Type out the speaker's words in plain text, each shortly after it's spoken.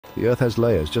The Earth has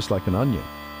layers just like an onion.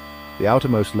 The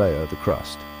outermost layer, the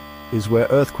crust, is where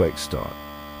earthquakes start.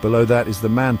 Below that is the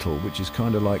mantle, which is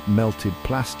kind of like melted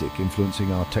plastic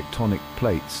influencing our tectonic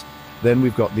plates. Then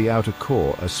we've got the outer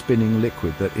core, a spinning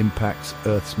liquid that impacts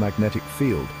Earth's magnetic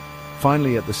field.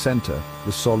 Finally, at the center,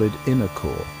 the solid inner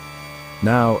core.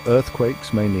 Now,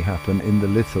 earthquakes mainly happen in the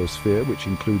lithosphere, which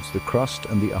includes the crust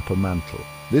and the upper mantle.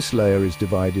 This layer is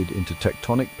divided into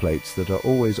tectonic plates that are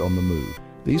always on the move.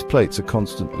 These plates are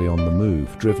constantly on the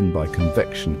move, driven by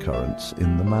convection currents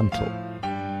in the mantle.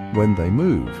 When they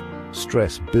move,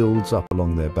 stress builds up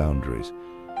along their boundaries.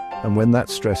 And when that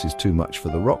stress is too much for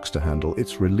the rocks to handle,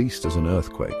 it's released as an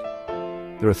earthquake.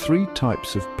 There are three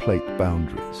types of plate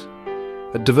boundaries.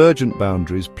 At divergent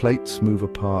boundaries, plates move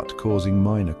apart, causing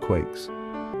minor quakes.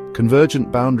 Convergent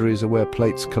boundaries are where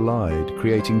plates collide,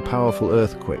 creating powerful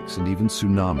earthquakes and even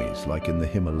tsunamis, like in the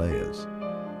Himalayas.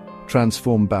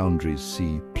 Transform boundaries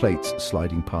see plates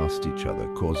sliding past each other,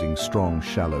 causing strong,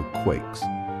 shallow quakes,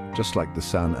 just like the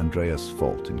San Andreas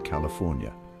Fault in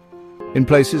California. In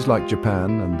places like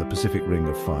Japan and the Pacific Ring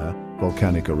of Fire,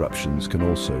 volcanic eruptions can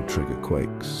also trigger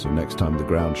quakes. So next time the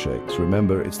ground shakes,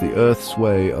 remember it's the Earth's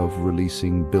way of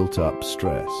releasing built-up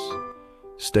stress.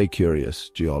 Stay curious,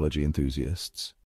 geology enthusiasts.